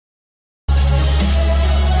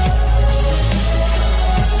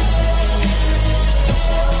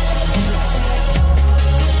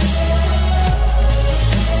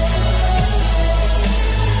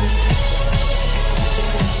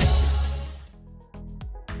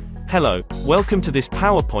Hello, welcome to this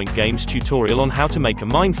PowerPoint Games tutorial on how to make a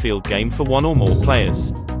Minefield game for one or more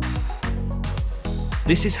players.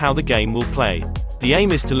 This is how the game will play. The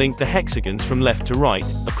aim is to link the hexagons from left to right,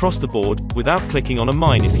 across the board, without clicking on a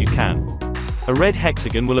mine if you can. A red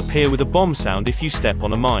hexagon will appear with a bomb sound if you step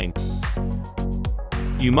on a mine.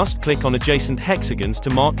 You must click on adjacent hexagons to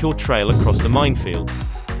mark your trail across the minefield.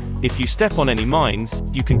 If you step on any mines,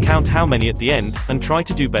 you can count how many at the end, and try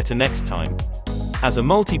to do better next time. As a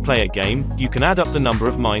multiplayer game, you can add up the number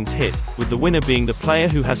of mines hit, with the winner being the player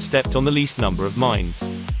who has stepped on the least number of mines.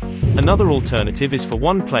 Another alternative is for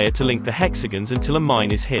one player to link the hexagons until a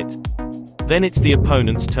mine is hit. Then it's the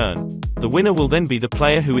opponent's turn. The winner will then be the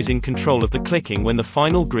player who is in control of the clicking when the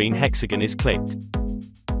final green hexagon is clicked.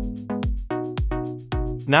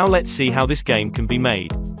 Now let's see how this game can be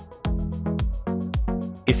made.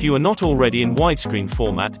 If you are not already in widescreen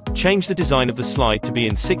format, change the design of the slide to be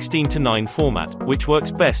in 16:9 format, which works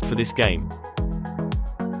best for this game.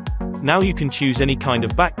 Now you can choose any kind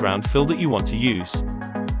of background fill that you want to use.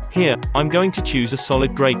 Here, I'm going to choose a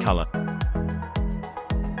solid grey color.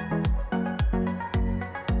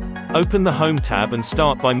 Open the Home tab and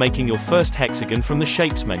start by making your first hexagon from the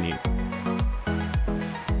Shapes menu.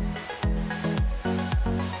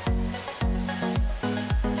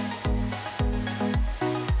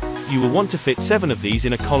 You will want to fit 7 of these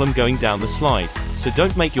in a column going down the slide, so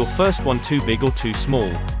don't make your first one too big or too small.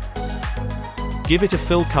 Give it a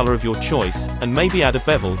fill color of your choice, and maybe add a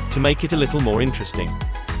bevel, to make it a little more interesting.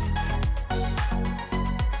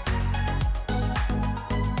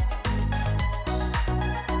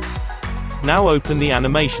 Now open the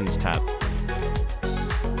Animations tab.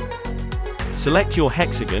 Select your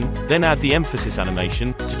hexagon, then add the emphasis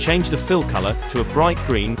animation, to change the fill color to a bright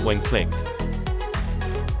green when clicked.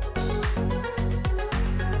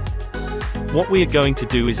 What we are going to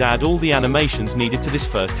do is add all the animations needed to this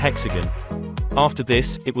first hexagon. After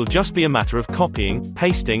this, it will just be a matter of copying,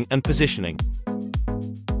 pasting, and positioning.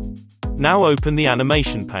 Now open the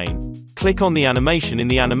animation pane. Click on the animation in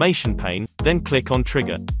the animation pane, then click on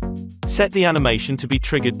Trigger. Set the animation to be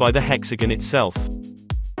triggered by the hexagon itself.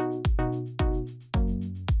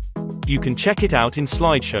 You can check it out in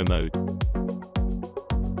slideshow mode.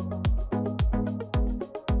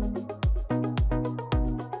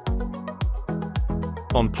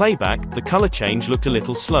 On playback, the color change looked a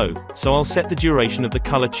little slow, so I'll set the duration of the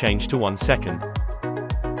color change to 1 second.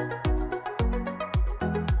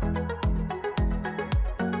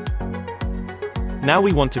 Now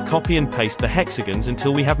we want to copy and paste the hexagons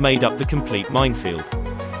until we have made up the complete minefield.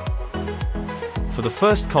 For the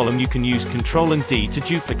first column you can use Ctrl and D to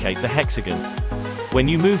duplicate the hexagon. When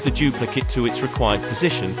you move the duplicate to its required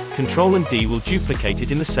position, Ctrl and D will duplicate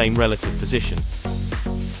it in the same relative position.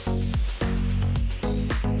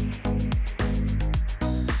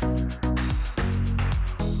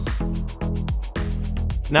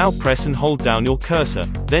 Now press and hold down your cursor,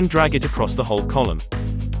 then drag it across the whole column.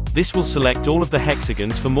 This will select all of the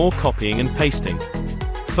hexagons for more copying and pasting.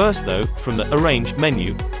 First though, from the Arrange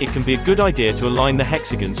menu, it can be a good idea to align the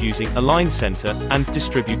hexagons using Align Center and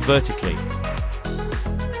Distribute Vertically.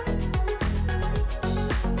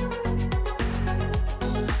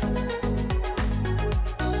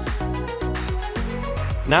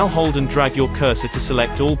 Now hold and drag your cursor to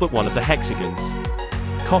select all but one of the hexagons.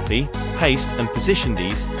 Copy, paste, and position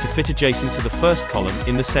these, to fit adjacent to the first column,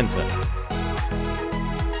 in the center.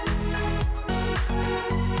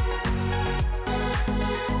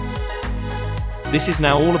 This is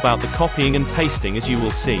now all about the copying and pasting, as you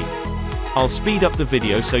will see. I'll speed up the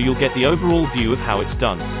video so you'll get the overall view of how it's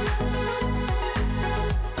done.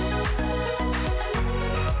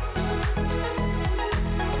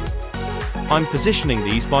 I'm positioning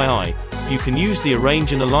these by eye. You can use the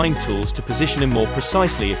Arrange and Align tools to position them more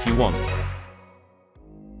precisely if you want.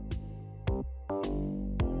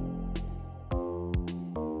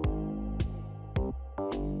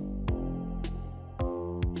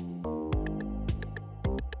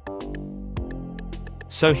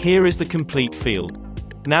 So here is the complete field.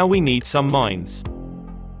 Now we need some mines.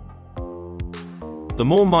 The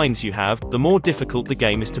more mines you have, the more difficult the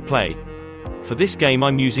game is to play. For this game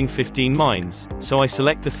I'm using 15 mines, so I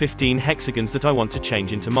select the 15 hexagons that I want to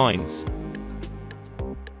change into mines.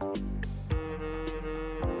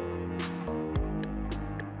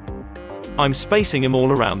 I'm spacing them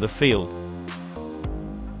all around the field.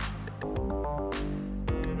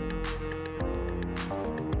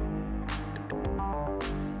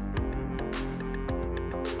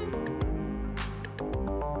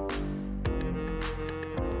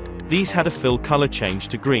 These had a fill color change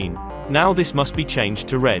to green. Now this must be changed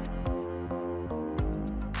to red.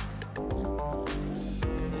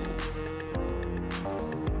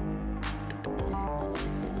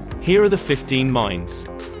 Here are the 15 mines.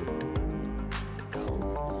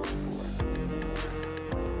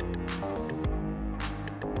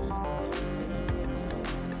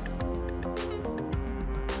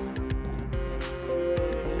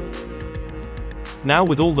 Now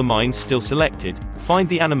with all the mines still selected, find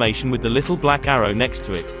the animation with the little black arrow next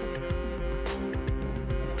to it.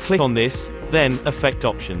 Click on this, then, Effect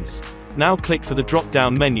Options. Now click for the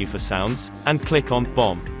drop-down menu for sounds, and click on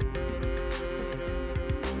Bomb.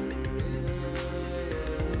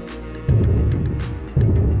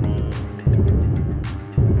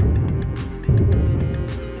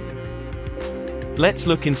 Let's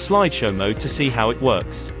look in slideshow mode to see how it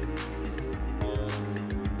works.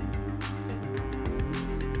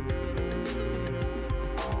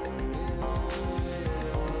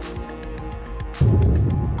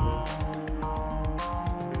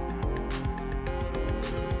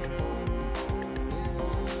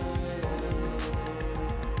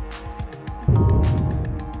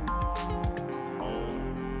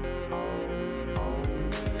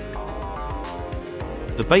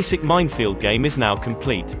 The basic minefield game is now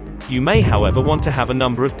complete. You may however want to have a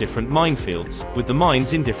number of different minefields, with the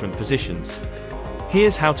mines in different positions.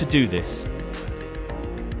 Here's how to do this.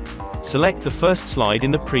 Select the first slide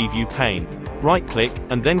in the preview pane. Right-click,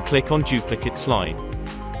 and then click on Duplicate Slide.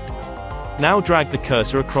 Now drag the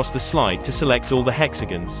cursor across the slide to select all the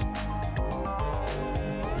hexagons.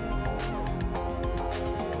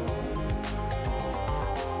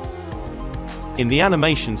 In the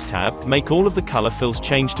Animations tab, make all of the color fills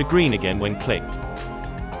change to green again when clicked.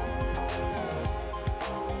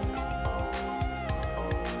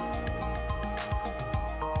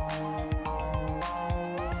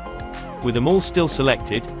 With them all still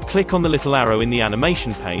selected, click on the little arrow in the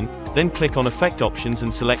animation pane, then click on Effect Options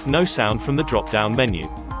and select No Sound from the drop-down menu.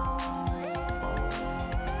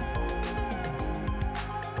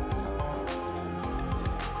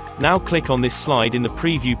 Now click on this slide in the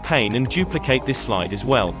preview pane and duplicate this slide as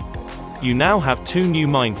well. You now have 2 new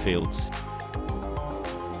minefields.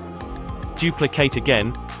 Duplicate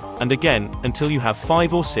again, and again, until you have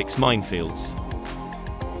 5 or 6 minefields.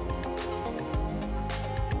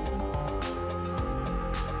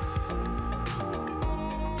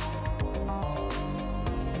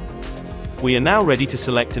 We are now ready to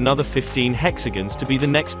select another 15 hexagons to be the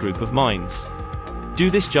next group of mines.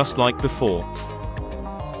 Do this just like before.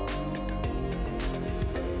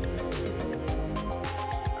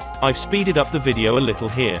 I've speeded up the video a little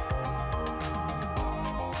here.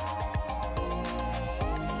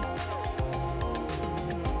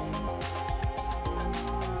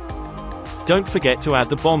 Don't forget to add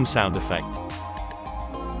the bomb sound effect.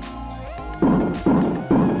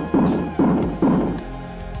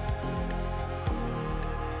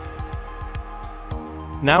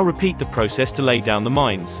 Now repeat the process to lay down the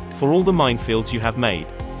mines, for all the minefields you have made.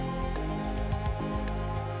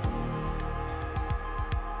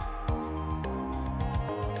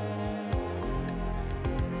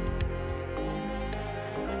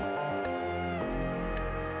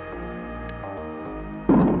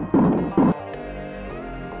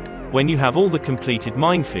 When you have all the completed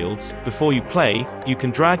minefields, before you play, you can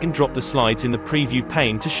drag and drop the slides in the preview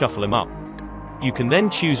pane to shuffle them up. You can then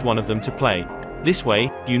choose one of them to play. This way,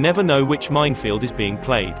 you never know which minefield is being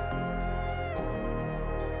played.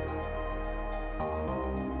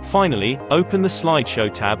 Finally, open the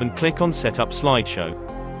Slideshow tab and click on Set up Slideshow.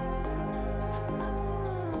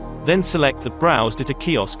 Then select the Browsed at a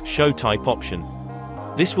Kiosk Show Type option.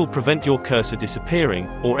 This will prevent your cursor disappearing,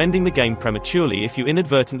 or ending the game prematurely if you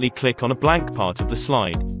inadvertently click on a blank part of the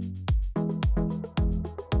slide.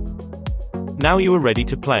 Now you are ready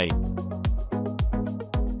to play.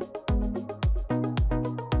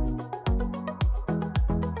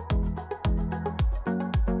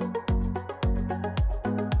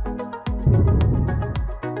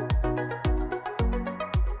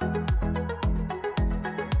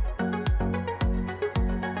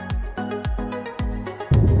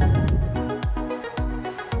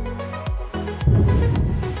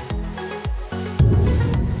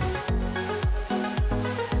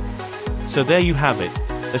 So there you have it.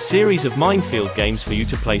 A series of minefield games for you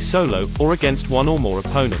to play solo, or against one or more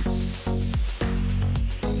opponents.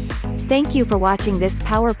 Thank you for watching this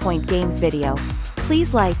PowerPoint Games video.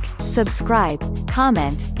 Please like, subscribe,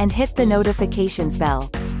 comment, and hit the notifications bell.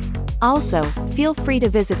 Also, feel free to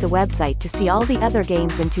visit the website to see all the other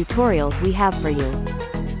games and tutorials we have for you.